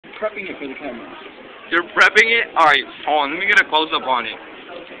prepping it for the camera. You're prepping it? Alright, hold on, let me get a close-up on it.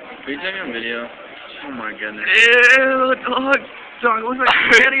 Are you taking a video? Oh my goodness. Ew, dog. Dog, it looks like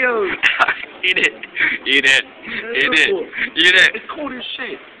spaghettios. Eat it. Eat it. Eat it. Eat it. It's cold as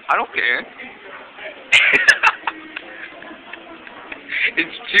shit. I don't care.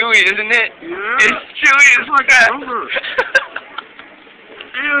 It's chewy, isn't it? Yeah. It's chewy as like crap. rubber.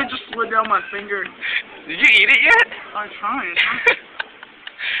 Ew, it just slid down my finger. Did you eat it yet? I'm trying.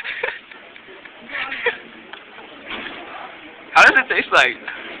 How does it taste like?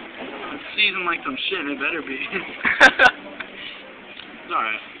 It's seasoned like some shit, it better be. It's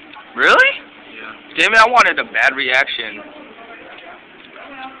alright. Really? Yeah. Damn it, I wanted a bad reaction.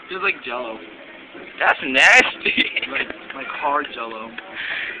 Feels like Jello. That's nasty. Like hard Jello.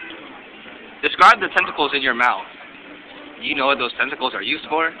 Describe the tentacles in your mouth. You know what those tentacles are used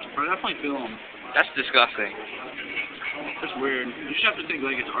for? I definitely feel them. That's disgusting. It's weird. You just have to think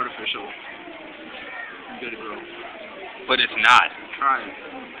like it's artificial. Good, bro. But it's not. Try it.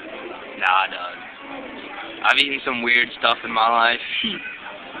 Nah, dog. I've eaten some weird stuff in my life.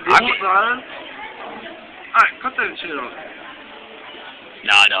 Alright, cut that shit off.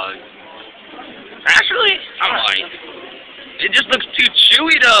 Nah, dog. Actually, I'm like, it just looks too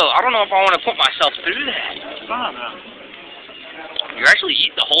chewy, though. I don't know if I want to put myself through that. Stop that. You actually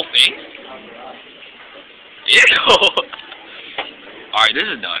eat the whole thing? Ew. Alright, this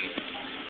is done.